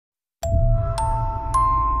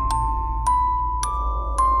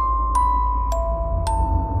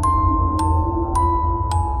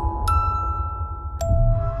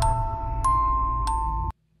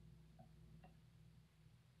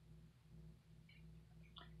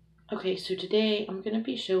Okay, so today I'm going to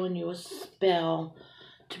be showing you a spell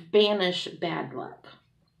to banish bad luck.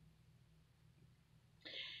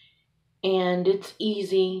 And it's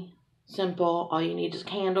easy, simple. All you need is a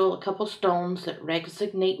candle, a couple stones that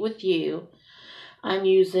resonate with you. I'm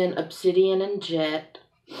using obsidian and jet.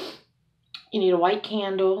 You need a white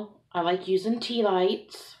candle. I like using tea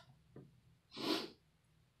lights.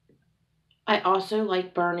 I also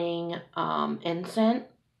like burning incense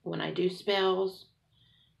when I do spells.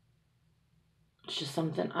 It's just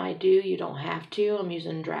something I do. You don't have to. I'm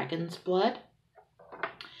using dragon's blood.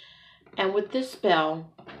 And with this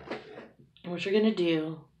spell, what you're going to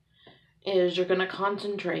do is you're going to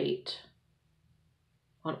concentrate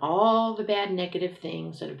on all the bad negative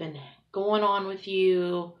things that have been going on with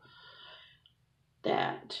you,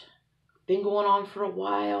 that have been going on for a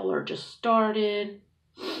while or just started.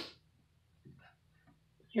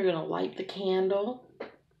 You're going to light the candle.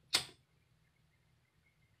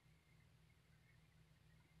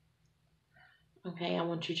 Okay, I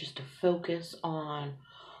want you just to focus on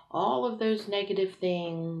all of those negative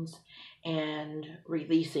things and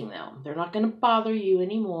releasing them. They're not going to bother you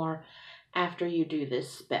anymore after you do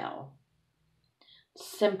this spell.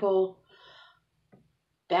 Simple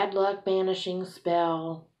bad luck banishing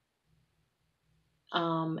spell.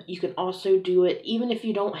 You can also do it even if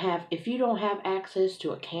you don't have access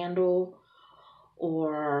to a candle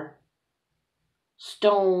or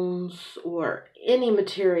stones or any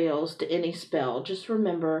materials to any spell. Just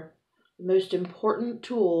remember, the most important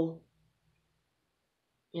tool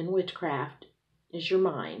in witchcraft is your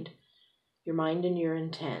mind and your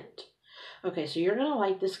intent. Okay, so you're going to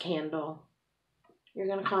light this candle. You're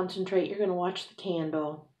going to concentrate. You're going to watch the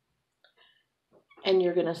candle. And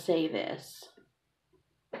you're going to say this.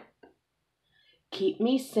 Keep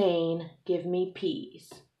me sane, give me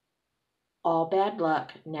peace. All bad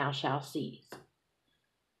luck now shall cease.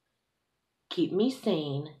 Keep me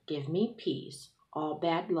sane, give me peace. All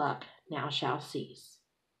bad luck now shall cease.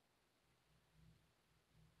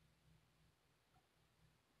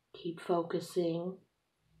 Keep focusing.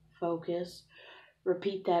 Focus.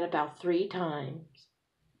 Repeat that about 3 times.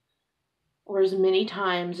 Or as many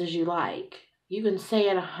times as you like. You can say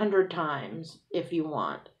it 100 times if you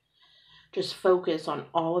want. Just focus on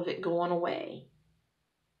all of it going away.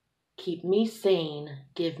 Keep me sane,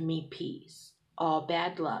 give me peace. All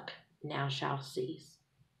bad luck now shall cease.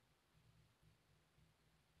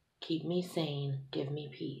 Keep me sane, give me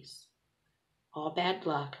peace. All bad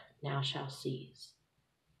luck now shall cease.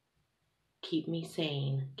 Keep me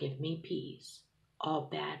sane, give me peace. All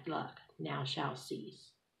bad luck now shall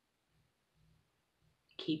cease.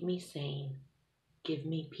 Keep me sane, give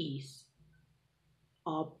me peace.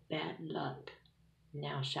 All bad luck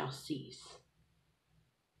now shall cease.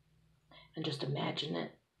 And just imagine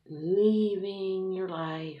it leaving your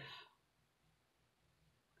life.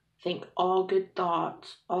 Think all good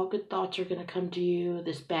thoughts. All good thoughts are going to come to you.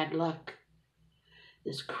 This bad luck,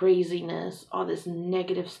 this craziness, all this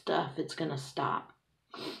negative stuff, it's going to stop.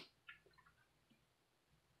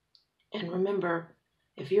 And remember,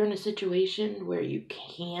 if you're in a situation where you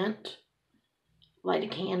can't light a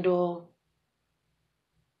candle,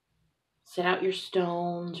 set out your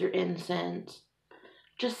stones, your incense,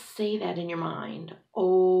 just say that in your mind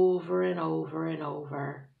over and over and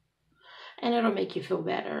over. And it'll make you feel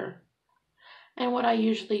better. And what I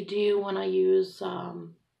usually do when I use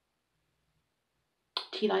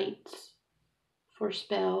tea lights for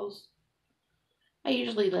spells, I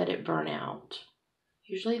usually let it burn out.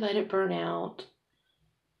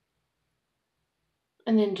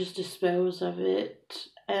 And then just dispose of it.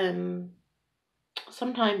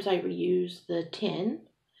 Sometimes I reuse the tin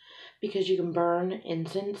because you can burn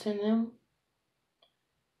incense in them.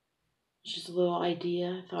 It's just a little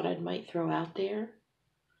idea I thought I might throw out there.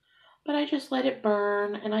 But I just let it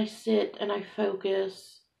burn and I sit and I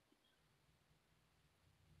focus.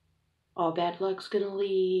 All bad luck's going to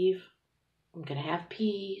leave. I'm going to have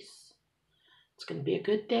peace. It's going to be a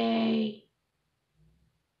good day.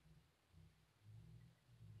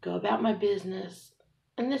 Go about my business.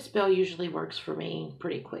 And this spell usually works for me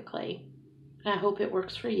pretty quickly. And I hope it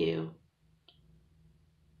works for you.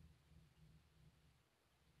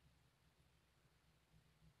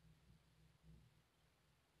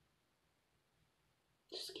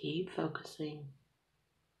 Just keep focusing.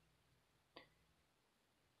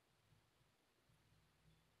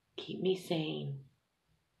 Keep me sane.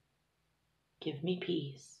 Give me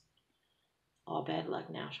peace. All bad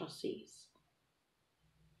luck now shall cease.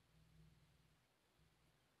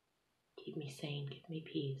 Keep me sane. Give me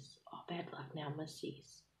peace. All bad luck now must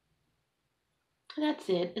cease. And that's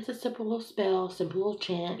it. It's a simple little spell, simple little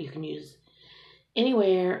chant. You can use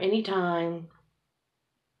anywhere, anytime,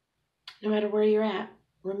 no matter where you're at.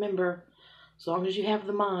 Remember, as long as you have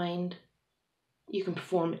the mind, you can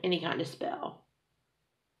perform any kind of spell.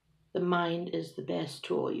 The mind is the best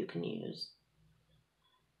tool you can use.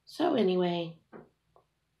 So anyway,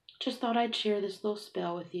 just thought I'd share this little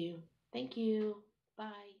spell with you. Thank you.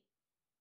 Bye.